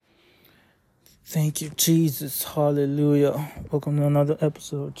Thank you, Jesus. Hallelujah. Welcome to another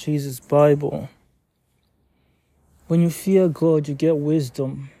episode of Jesus Bible. When you fear God, you get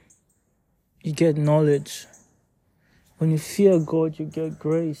wisdom. You get knowledge. When you fear God, you get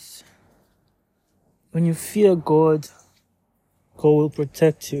grace. When you fear God, God will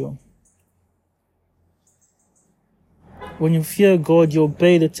protect you. When you fear God, you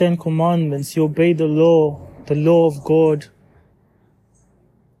obey the Ten Commandments. You obey the law of God.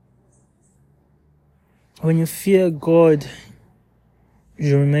 When you fear God,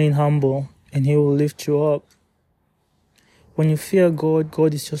 you remain humble and He will lift you up. When you fear God,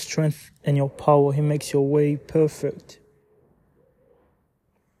 God is your strength and your power. He makes your way perfect.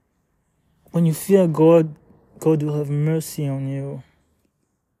 When you fear God, God will have mercy on you.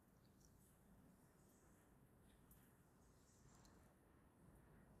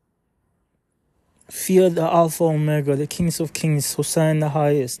 Fear the Alpha Omega, the Kings of Kings, Hosanna in the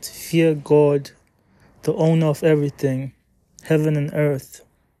highest. Fear God, the owner of everything, heaven and earth.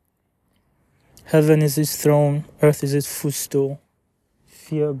 Heaven is His throne, earth is His footstool.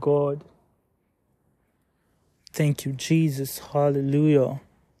 Fear God. Thank you, Jesus. Hallelujah.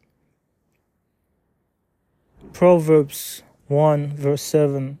 Proverbs 1 verse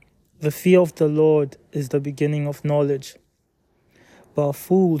 7. The fear of the Lord is the beginning of knowledge, but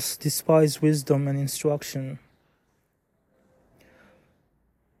fools despise wisdom and instruction.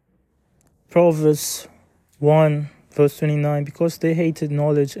 Proverbs 1 verse 29. Because they hated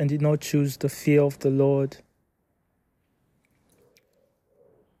knowledge and did not choose the fear of the Lord.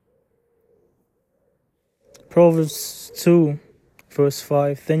 Proverbs 2 verse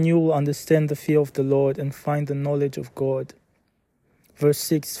 5. Then you will understand the fear of the Lord and find the knowledge of God. Verse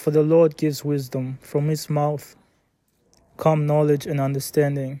 6. For the Lord gives wisdom. From His mouth come knowledge and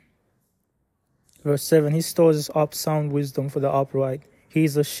understanding. Verse 7. He stores up sound wisdom for the upright. He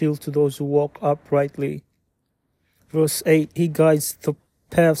is a shield to those who walk uprightly. Verse 8. He guides the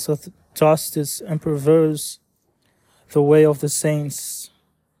paths of justice and preserves the way of the saints.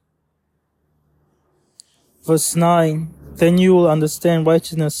 Verse 9. Then you will understand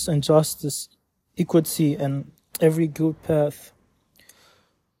righteousness and justice, equity, and every good path.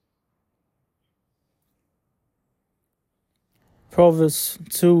 Proverbs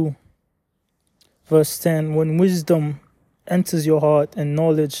 2 verse 10. When wisdom enters your heart and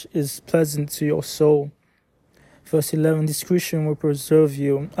knowledge is pleasant to your soul. Verse 11. Discretion will preserve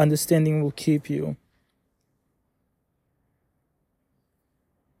you, understanding will keep you.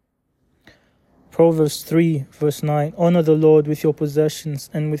 Proverbs 3 verse 9. Honor the Lord with your possessions,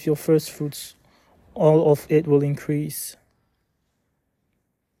 and with your firstfruits all of it will increase.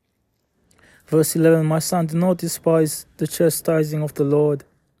 Verse 11. My son, do not despise the chastising of the Lord,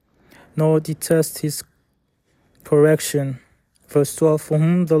 nor detest His correction. Verse 12. For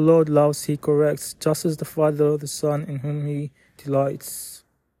whom the Lord loves He corrects, just as the Father the Son in whom He delights.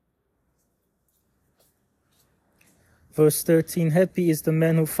 Verse 13. Happy is the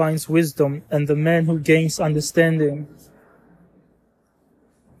man who finds wisdom, and the man who gains understanding.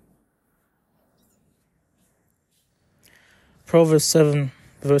 Proverbs 7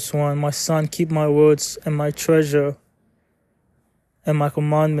 verse 1. My son, keep my words and my treasure and my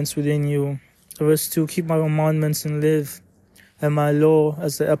commandments within you. Verse 2. Keep my commandments and live, and my law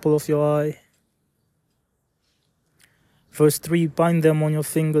as the apple of your eye. Verse 3. Bind them on your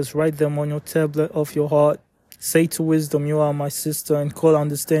fingers, write them on your tablet of your heart. Say to wisdom, you are my sister, and call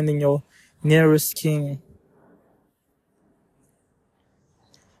understanding your nearest king.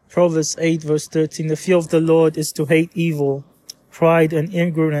 Proverbs 8 verse 13. The fear of the Lord is to hate evil, pride and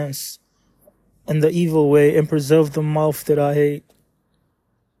ignorance, and the evil way, and preserve the mouth that I hate.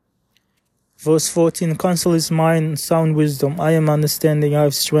 Verse 14. Counsel is mine, sound wisdom. I am understanding, I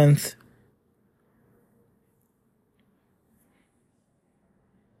have strength.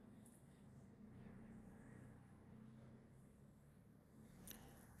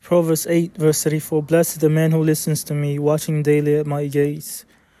 Proverbs 8 verse 34. Blessed is the man who listens to me, watching daily at my gates,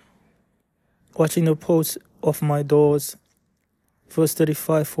 watching the posts of my doors. Verse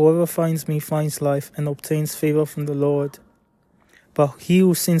 35. Whoever finds me finds life and obtains favor from the Lord. But he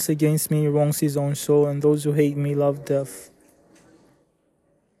who sins against me wrongs his own soul, and those who hate me love death.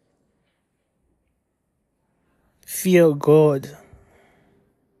 Fear God.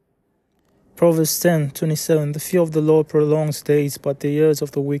 Proverbs 10:27. The fear of the Lord prolongs days, but the years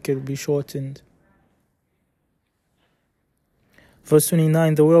of the wicked will be shortened. Verse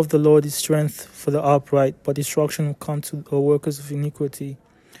 29. The way of the Lord is strength for the upright, but destruction will come to the workers of iniquity.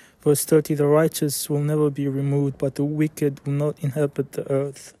 Verse 30. The righteous will never be removed, but the wicked will not inhabit the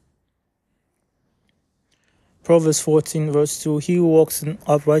earth. Proverbs 14 verse 2, he who walks in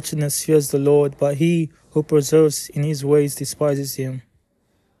uprightness fears the Lord, but he who perseveres in his ways despises him.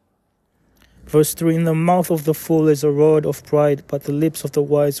 Verse 3, in the mouth of the fool is a rod of pride, but the lips of the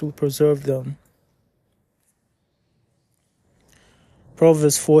wise will preserve them.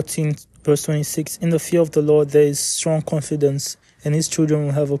 Proverbs 14 verse 26, in the fear of the Lord there is strong confidence, and his children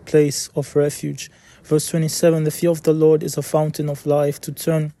will have a place of refuge. Verse 27, the fear of the Lord is a fountain of life, to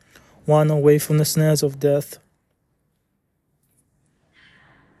turn one away from the snares of death.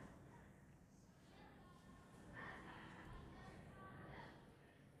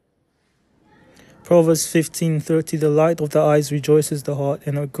 Proverbs 15:30, the light of the eyes rejoices the heart,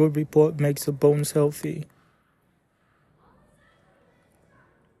 and a good report makes the bones healthy.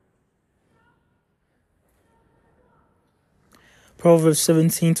 Proverbs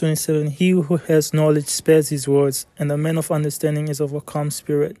 17:27, he who has knowledge spares his words, and the man of understanding is of a calm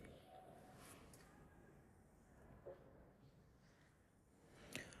spirit.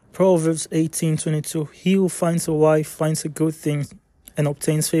 Proverbs 18:22, he who finds a wife finds a good thing and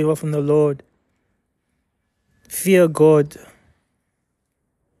obtains favor from the Lord. Fear God.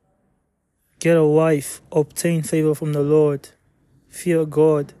 Get a wife, obtain favor from the Lord. Fear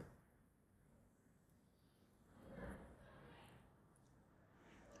God.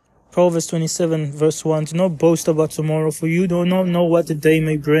 Proverbs 27 verse 1, do not boast about tomorrow, for you do not know what the day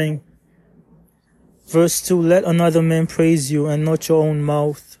may bring. Verse 2, let another man praise you and not your own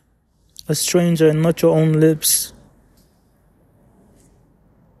mouth, a stranger and not your own lips.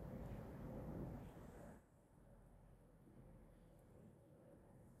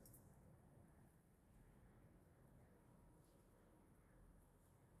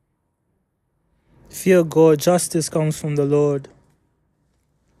 Fear God, justice comes from the Lord.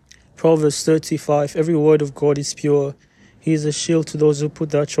 Proverbs 35, every word of God is pure. He is a shield to those who put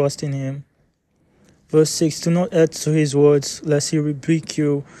their trust in him. Verse 6, do not add to his words, lest he rebuke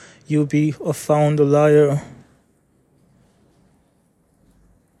you, you be found a liar.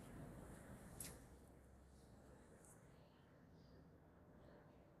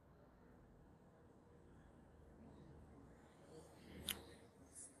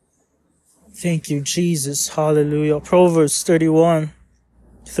 Thank you, Jesus. Hallelujah. Proverbs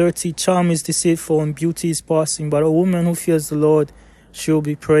 31:30, charm is deceitful and beauty is passing, but a woman who fears the Lord, she will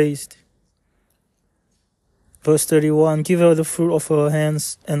be praised. Verse 31, give her the fruit of her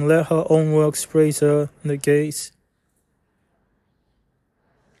hands, and let her own works praise her in the gates.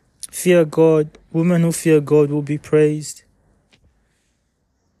 Fear God. Women who fear God will be praised.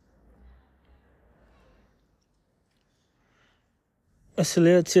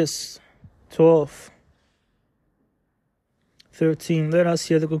 Ecclesiastes 12:13, let us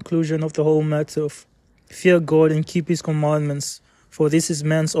hear the conclusion of the whole matter. Fear God and keep his commandments, for this is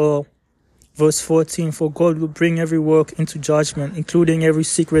man's all. Verse 14, for God will bring every work into judgment, including every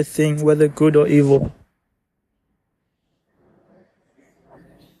secret thing, whether good or evil.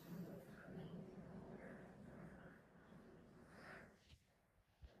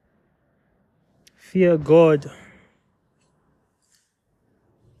 Fear God.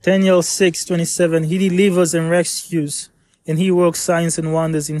 Daniel 6:27, he delivers and rescues, and he works signs and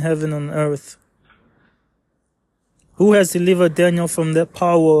wonders in heaven and earth. Who has delivered Daniel from the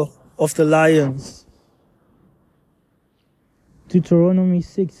power of the lions? Deuteronomy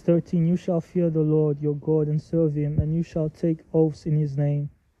 6:13, you shall fear the Lord your God and serve him, and you shall take oaths in his name.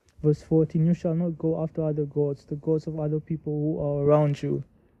 Verse 14, you shall not go after other gods, the gods of other people who are around you.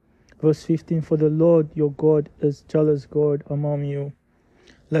 Verse 15, for the Lord your God is jealous God among you,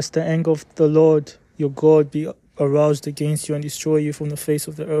 lest the anger of the Lord your God be aroused against you and destroy you from the face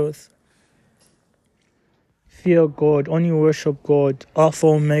of the earth. Fear God, only worship God, Alpha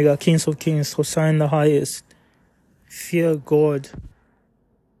Omega, Kings of Kings, Hosanna in the highest. Fear God.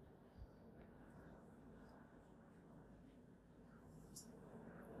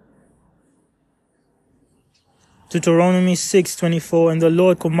 Deuteronomy 6:24, and the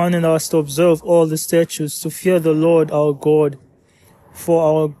Lord commanded us to observe all the statutes, to fear the Lord our God, for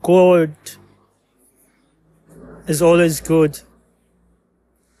our God is always good.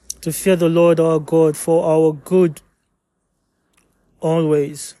 To fear the Lord our God for our good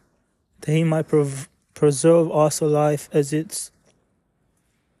always, that he might preserve us alive as it's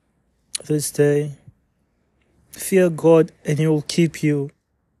this day. Fear God and he will keep you.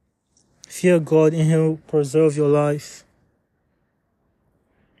 Fear God and he will preserve your life.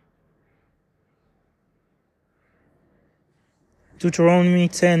 Deuteronomy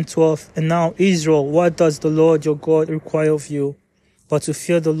 10:12, and now Israel, what does the Lord your God require of you? But to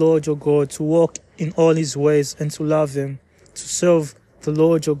fear the Lord your God, to walk in all his ways, and to love him, to serve the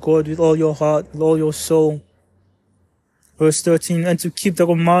Lord your God with all your heart, with all your soul, Verse 13, and to keep the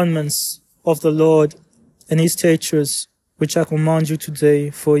commandments of the Lord and his statutes, which I command you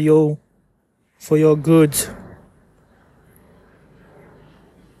today for your good.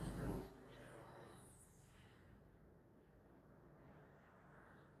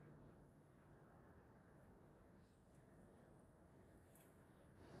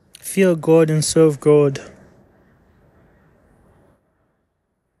 Fear God and serve God.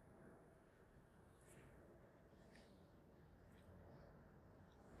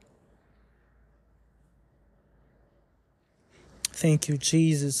 Thank you,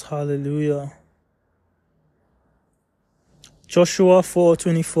 Jesus. Hallelujah. Joshua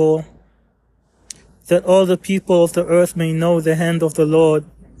 4:24. That all the people of the earth may know the hand of the Lord,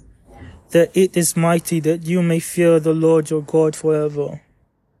 that it is mighty, that you may fear the Lord your God forever.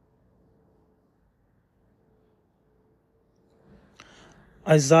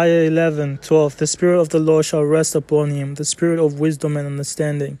 Isaiah 11:12. The Spirit of the Lord shall rest upon him, the Spirit of wisdom and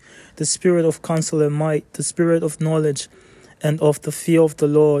understanding, the Spirit of counsel and might, the Spirit of knowledge and of the fear of the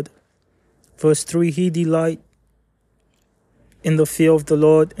Lord. Verse 3, he delight in the fear of the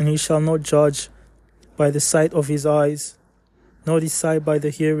Lord, and he shall not judge by the sight of his eyes, nor decide by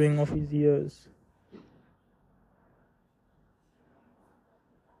the hearing of his ears.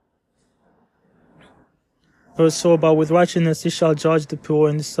 Verse 4, but with righteousness he shall judge the poor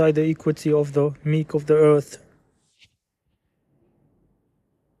and decide the equity of the meek of the earth.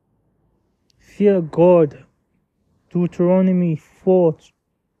 Fear God. Deuteronomy 4,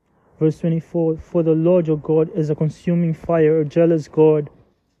 verse 24, for the Lord your God is a consuming fire, a jealous God.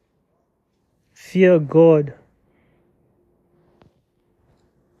 Fear God.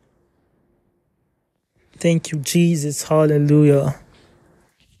 Thank you, Jesus. Hallelujah.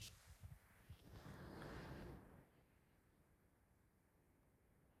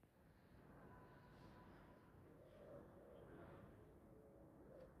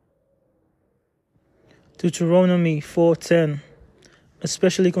 Deuteronomy 4:10,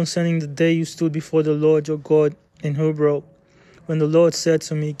 especially concerning the day you stood before the Lord your God in Horeb, when the Lord said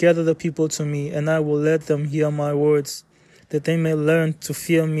to me, gather the people to me, and I will let them hear my words, that they may learn to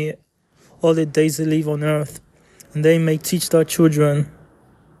fear me all the days they live on earth, and they may teach their children.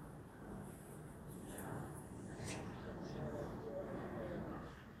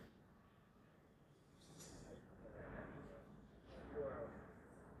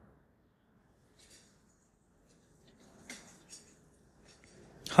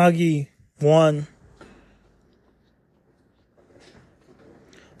 Haggai 1.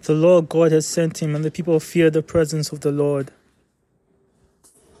 The Lord God has sent him, and the people fear the presence of the Lord.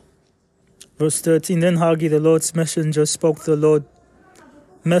 Verse 13, then Haggai, the Lord's messenger, spoke the Lord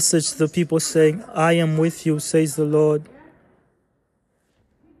message to the people, saying, I am with you, says the Lord.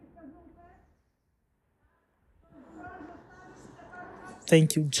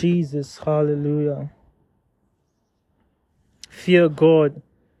 Thank you, Jesus. Hallelujah. Fear God.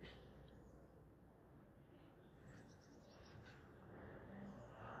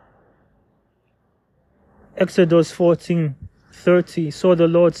 Exodus 14:30. So the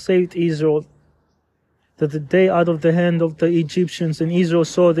Lord saved Israel that the day out of the hand of the Egyptians, and Israel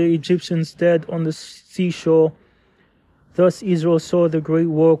saw the Egyptians dead on the seashore. Thus Israel saw the great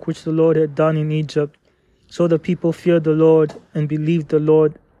work which the Lord had done in Egypt. So the people feared the Lord and believed the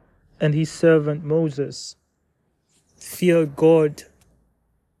Lord and his servant Moses. Fear God.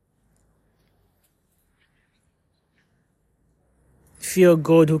 Fear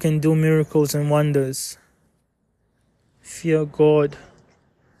God who can do miracles and wonders. Fear God.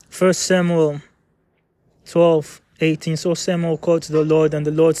 1 Samuel 12:18. So Samuel called to the Lord, and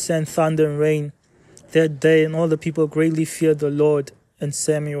the Lord sent thunder and rain that day, and all the people greatly feared the Lord and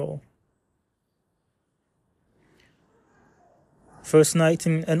Samuel. Verse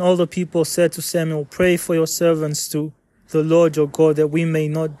 19. And all the people said to Samuel, pray for your servants to the Lord your God, that we may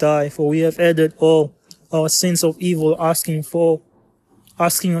not die, for we have added all our sins of evil, asking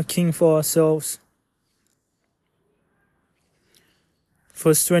a king for ourselves.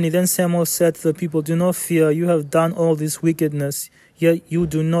 Verse 20, then Samuel said to the people, do not fear, you have done all this wickedness, yet you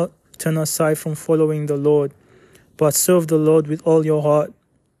do not turn aside from following the Lord, but serve the Lord with all your heart.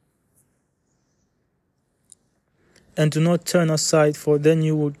 And do not turn aside, for then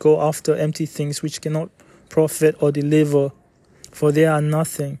you would go after empty things which cannot profit or deliver, for they are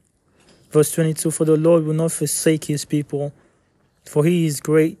nothing. Verse 22, for the Lord will not forsake his people, for he is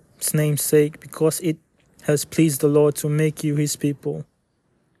great name's sake, because it has pleased the Lord to make you his people.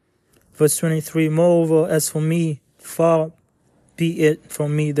 Verse 23, moreover, as for me, far be it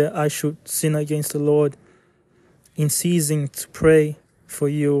from me that I should sin against the Lord in ceasing to pray for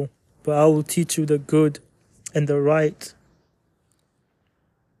you, but I will teach you the good and the right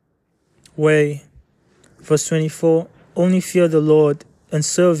way. Verse 24, only fear the Lord and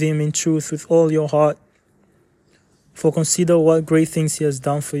serve him in truth with all your heart, for consider what great things he has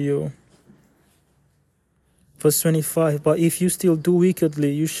done for you. Verse 25, but if you still do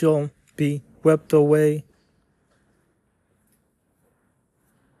wickedly, you shall be swept away.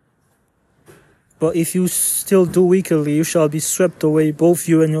 But if you still do wickedly, you shall be swept away, both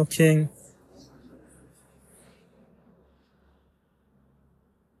you and your king.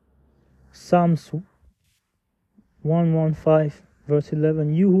 Psalms 115, verse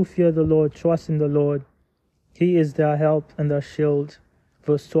 11, you who fear the Lord, trust in the Lord. He is their help and their shield.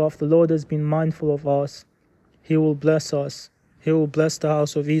 Verse 12, the Lord has been mindful of us. He will bless us. He will bless the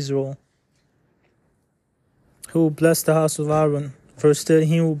house of Israel. He will bless the house of Aaron. Verse 13,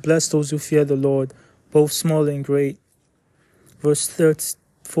 he will bless those who fear the Lord, both small and great. Verse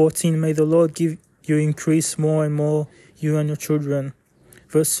 14, may the Lord give you increase more and more, you and your children.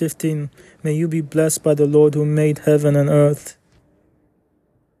 Verse 15, may you be blessed by the Lord who made heaven and earth.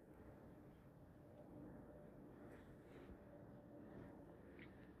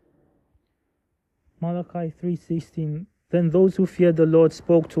 Malachi 3:16, then those who feared the Lord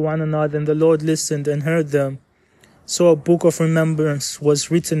spoke to one another, and the Lord listened and heard them. So a book of remembrance was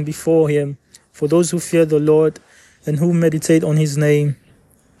written before him for those who fear the Lord and who meditate on his name.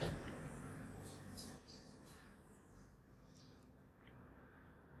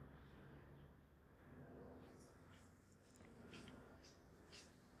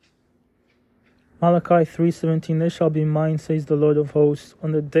 Malachi 3:17, they shall be mine, says the Lord of hosts,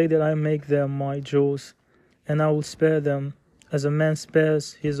 on the day that I make them my jewels, and I will spare them, as a man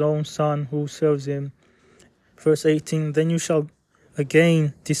spares his own son who serves him. Verse 18, then you shall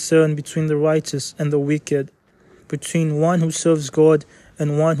again discern between the righteous and the wicked, between one who serves God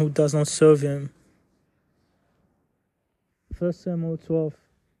and one who does not serve him. 1 Samuel 12,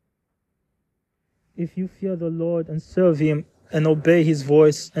 if you fear the Lord and serve him, and obey his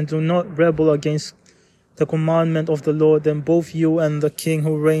voice, and do not rebel against the commandment of the Lord, then both you and the king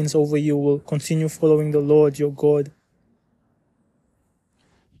who reigns over you will continue following the Lord your God.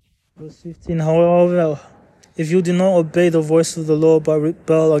 Verse 15, however, if you do not obey the voice of the Lord but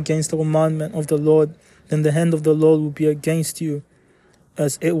rebel against the commandment of the Lord, then the hand of the Lord will be against you,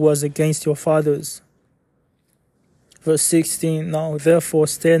 as it was against your fathers. Verse 16, now therefore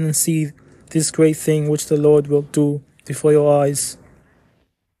stand and see this great thing which the Lord will do before your eyes.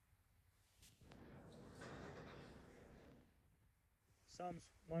 Psalms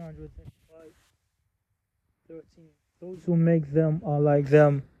 135:13, those who make them are like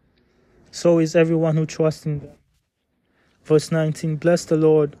them, so is everyone who trusts in them. Verse 19, bless the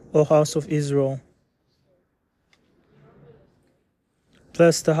Lord, O house of Israel.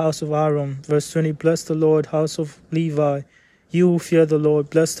 Bless the house of Aaron. Verse 20, bless the Lord, house of Levi. You who fear the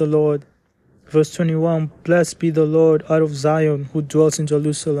Lord, bless the Lord. Verse 21, blessed be the Lord out of Zion, who dwells in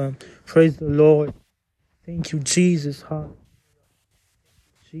Jerusalem. Praise the Lord. Thank you, Jesus.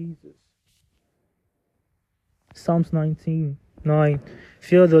 Jesus. Psalms 19:9,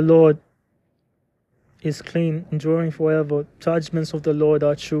 fear the Lord is clean, enduring forever. Judgments of the Lord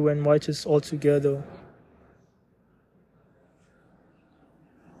are true and righteous altogether.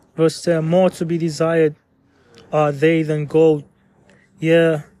 Verse 10, more to be desired are they than gold,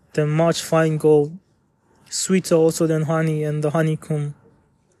 yea, than much fine gold, sweeter also than honey and the honeycomb.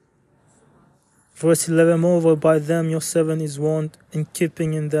 Verse 11, moreover by them your servant is warned, and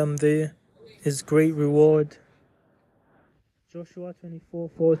keeping in them there is great reward. Joshua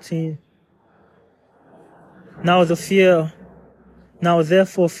 24:14, now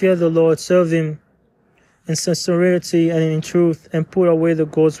therefore fear the Lord, serve him in sincerity and in truth, and put away the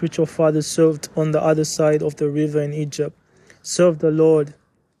gods which your fathers served on the other side of the river in Egypt. Serve the Lord.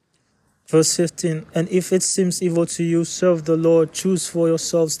 Verse 15, and if it seems evil to you, serve the Lord. Choose for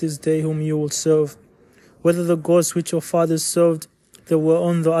yourselves this day whom you will serve, whether the gods which your fathers served that were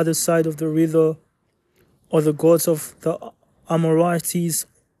on the other side of the river, or the gods of the Amorites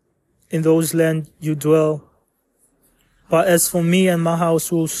in those lands you dwell. But as for me and my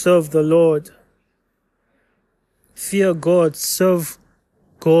house, we will serve the Lord. Fear God, serve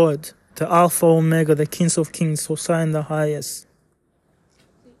God, the Alpha Omega, the King of Kings, Hosanna in the highest.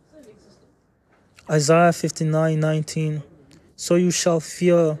 Isaiah 59:19, so you shall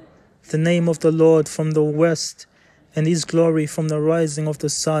fear the name of the Lord from the west, and his glory from the rising of the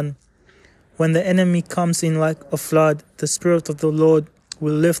sun. When the enemy comes in like a flood, the Spirit of the Lord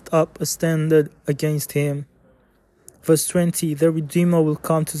will lift up a standard against him. Verse 20, the Redeemer will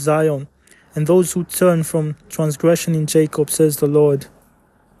come to Zion, and those who turn from transgression in Jacob, says the Lord.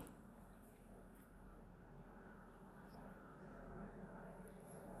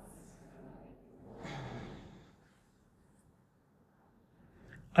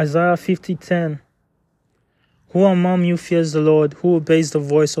 Isaiah 50:10. Who among you fears the Lord, who obeys the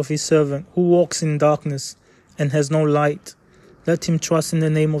voice of his servant, who walks in darkness and has no light? Let him trust in the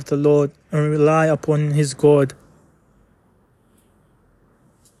name of the Lord and rely upon his God.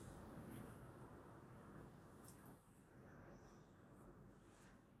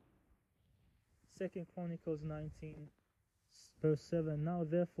 Second Chronicles 19, verse 7. Now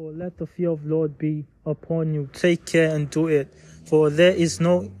therefore let the fear of the Lord be upon you. Take care and do it, for there is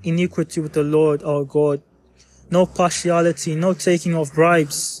no iniquity with the Lord our God, no partiality, no taking of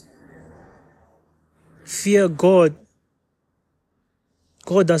bribes. Fear God.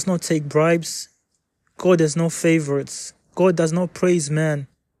 God does not take bribes. God has no favorites. God does not praise man.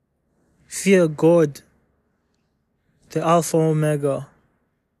 Fear God, the Alpha Omega.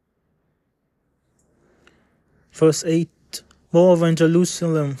 Verse 8. Moreover in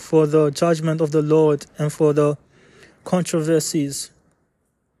Jerusalem for the judgment of the Lord and for the controversies.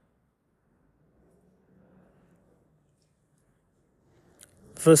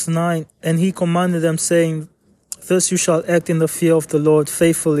 Verse 9. And he commanded them, saying, thus you shall act in the fear of the Lord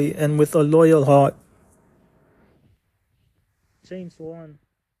faithfully and with a loyal heart. James 1:23.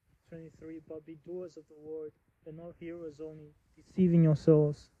 But be doers of the word, and not hearers only, deceiving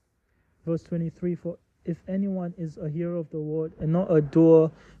yourselves. Verse 23. For if anyone is a hearer of the word and not a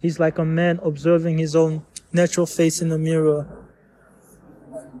doer, he's like a man observing his own natural face in the mirror.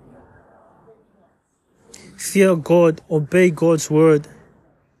 Fear God, obey God's word.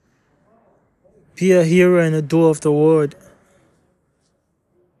 Be a hearer and a doer of the word.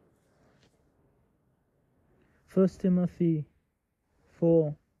 1 Timothy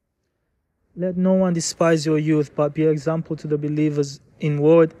 4. Let no one despise your youth, but be an example to the believers in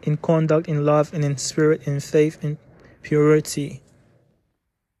word, in conduct, in love, and in spirit, in faith, in purity.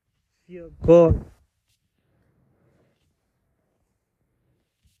 Fear God.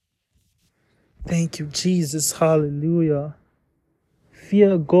 Thank you, Jesus. Hallelujah.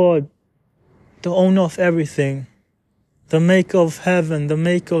 Fear God, the owner of everything, the maker of heaven, the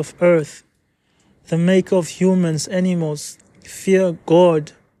maker of earth, the maker of humans, animals. Fear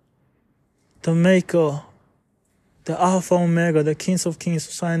God, the maker, the Alpha Omega, the Kings of Kings,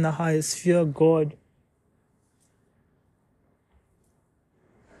 Son in the highest. Fear God.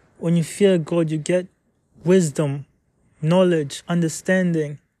 When you fear God, you get wisdom, knowledge,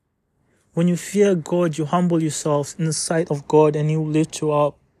 understanding. When you fear God, you humble yourself in the sight of God and He will lift you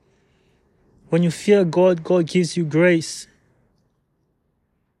up. When you fear God, God gives you grace.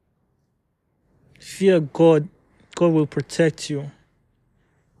 Fear God, God will protect you.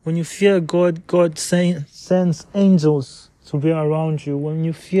 When you fear God, God sends angels to be around you. When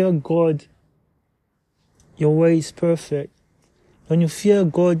you fear God, your way is perfect. When you fear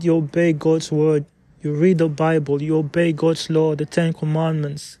God, you obey God's word. You read the Bible, you obey God's law, the Ten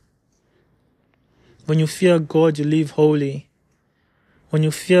Commandments. When you fear God, you live holy. When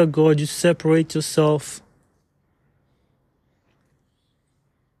you fear God, you separate yourself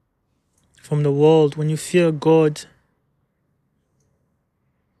from the world. When you fear God,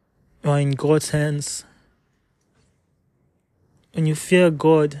 you are in God's hands. When you fear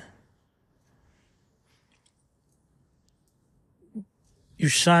God, you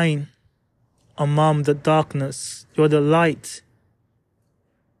shine among the darkness. You're the light.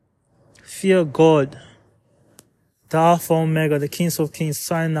 Fear God, the Alpha Omega, the Kings of Kings,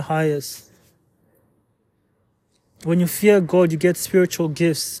 Son in the highest. When you fear God, you get spiritual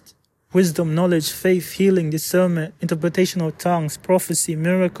gifts, wisdom, knowledge, faith, healing, discernment, interpretation of tongues, prophecy,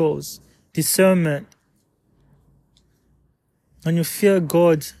 miracles, discernment. When you fear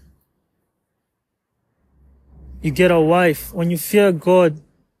God, you get a wife. When you fear God,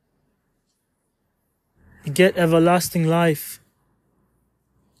 you get everlasting life,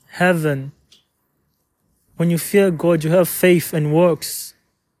 heaven. When you fear God, you have faith and works.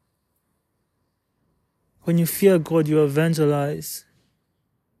 When you fear God, you evangelize.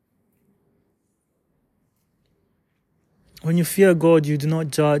 When you fear God, you do not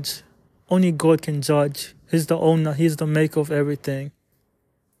judge. Only God can judge. He's the owner. He's the maker of everything.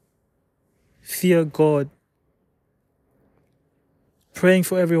 Fear God. Praying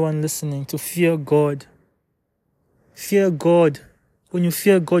for everyone listening to fear God. Fear God. When you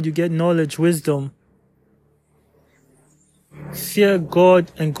fear God, you get knowledge, wisdom. Fear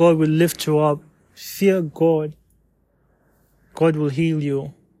God and God will lift you up. Fear God. God will heal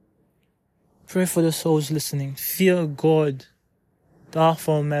you. Pray for the souls listening. Fear God, the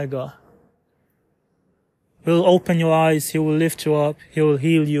Alpha Omega. He will open your eyes. He will lift you up. He will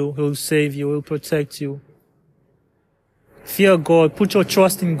heal you. He will save you. He will protect you. Fear God. Put your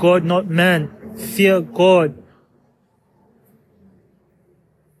trust in God, not man. Fear God.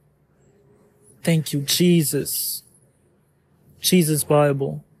 Thank you, Jesus. Jesus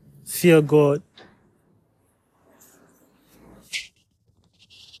Bible. Fear God.